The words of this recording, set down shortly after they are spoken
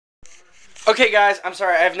Okay, guys, I'm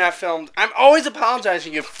sorry, I have not filmed. I'm always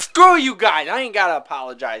apologizing to you. Screw you guys. I ain't gotta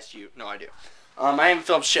apologize to you. No, I do. I haven't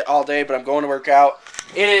filmed shit all day, but I'm going to work out.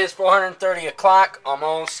 It is 4:30 o'clock,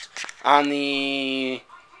 almost, on the,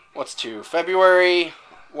 February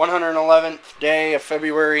 111th day of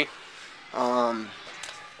February.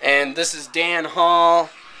 And this is Dan Hall,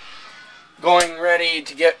 ready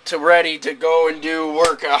to go and do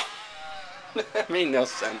workout. That made no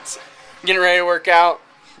sense. Getting ready to work out.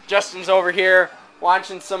 Justin's over here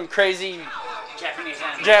watching some crazy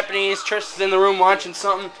Japanese. Trish is in the room watching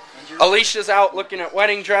something. Alicia's out looking at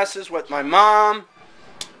wedding dresses with my mom,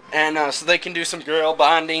 and so they can do some girl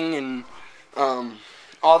bonding and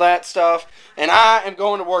all that stuff. And I am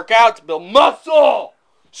going to work out to build muscle,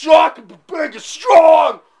 so I can be big and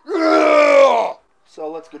strong. Yeah! So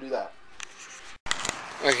let's go do that.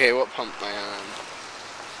 Okay, what pump am I on?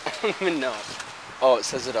 I don't even know. Oh, it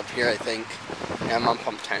says it up here, I think. Yeah, I'm on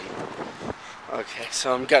pump 10. Okay,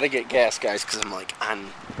 so I'm gotta get gas, guys, because I'm like on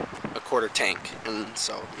a quarter tank, and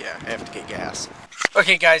so yeah, I have to get gas.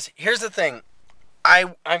 Okay, guys, here's the thing.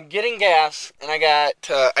 I'm getting gas, and I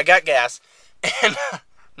got gas, and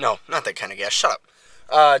no, not that kind of gas. Shut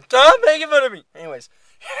up. Don't make fun of me. Anyways,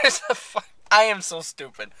 here's the I am so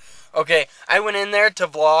stupid. Okay, I went in there to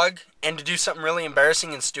vlog and to do something really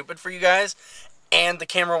embarrassing and stupid for you guys, and the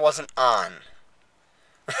camera wasn't on.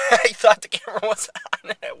 I thought the camera was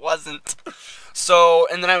on and it wasn't. So,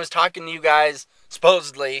 and then I was talking to you guys,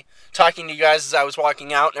 supposedly, talking to you guys as I was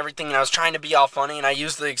walking out and everything, and I was trying to be all funny, and I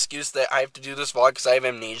used the excuse that I have to do this vlog because I have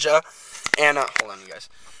amnesia. And, hold on, you guys.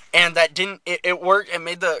 And that didn't, it worked, it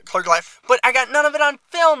made the clerk laugh, but I got none of it on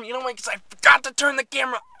film, you know, like, because I forgot to turn the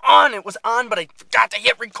camera on. It was on, but I forgot to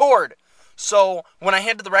hit record. So, when I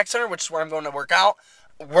head to the rec center, which is where I'm going to work out,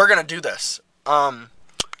 we're going to do this.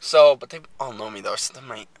 So, but they all know me, though, so they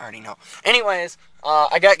might already know. Anyways,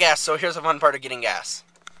 I got gas, so here's the fun part of getting gas.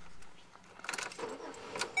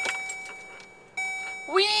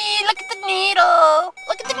 Wee, look at the needle!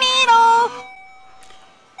 Look at the needle!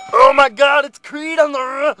 Oh my god, it's Creed on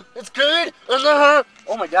the... It's Creed on the...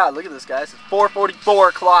 Oh my god, look at this, guys. It's 4:44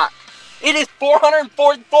 o'clock. It is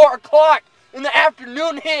 4:44 o'clock in the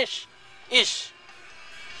afternoon-ish.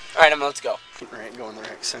 Alright, let's go. Alright, going to the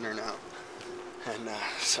rec center now. And,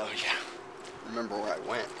 so, yeah. Remember where I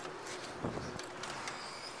went.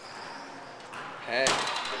 Hey.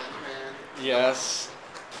 Yes.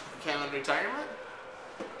 Canada retirement?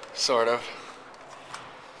 Sort of.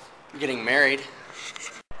 I'm getting married.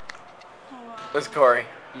 With Corey.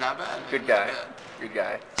 Not bad. Man. Good guy. Good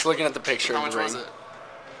guy. Just looking at the picture How of the much ring. was it?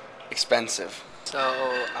 Expensive. So,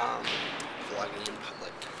 vlogging in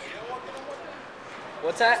public.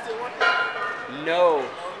 What's that? No.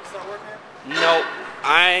 Nope.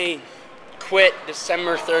 I quit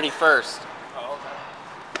December 31st. Oh,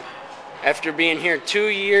 okay. After being here 2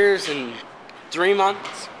 years and 3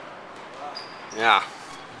 months. Yeah.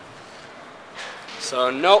 So,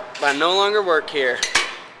 nope. I no longer work here.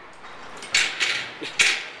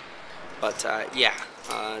 But, yeah.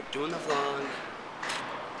 Doing the vlog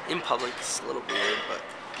in public is a little weird, but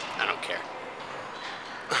I don't care.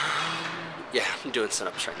 Yeah, I'm doing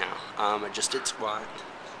sit-ups right now. I just did squat.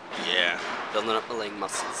 Yeah, building up my leg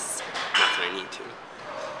muscles. Not that I need to.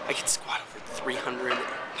 I can squat over 300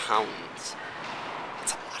 pounds.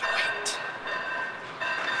 That's a lot of weight.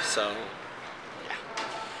 So, yeah.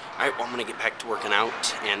 Alright, well, I'm gonna get back to working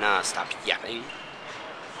out and stop yapping.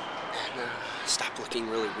 And stop looking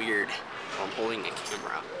really weird while I'm holding a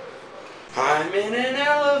camera. I'm in an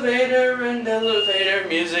elevator and elevator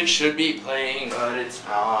music should be playing, but it's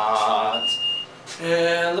not.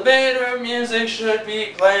 Elevator music should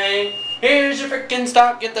be playing. Here's your frickin'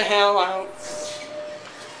 stop, get the hell out.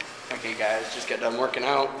 Okay guys, just got done working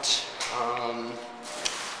out.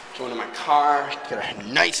 Going to my car, get a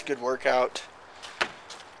nice good workout.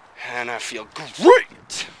 And I feel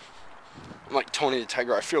great. I'm like Tony the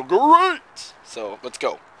Tiger, I feel great. So let's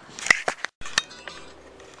go.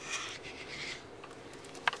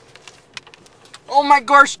 Oh my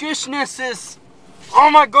gorshkishnesses!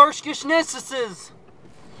 Oh my gorshkishnesses!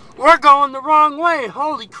 We're going the wrong way,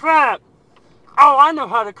 holy crap! Oh, I know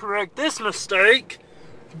how to correct this mistake.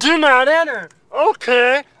 Do not enter.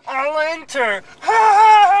 Okay, I'll enter.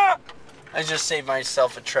 I just saved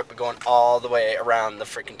myself a trip of going all the way around the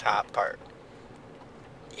freaking top part.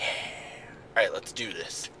 Yeah. Alright, let's do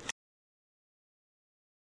this.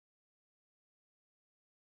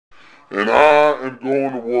 And I am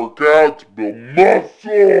going to work out to build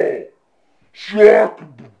muscle, so I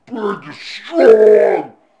can be big and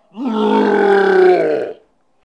strong. Yeah.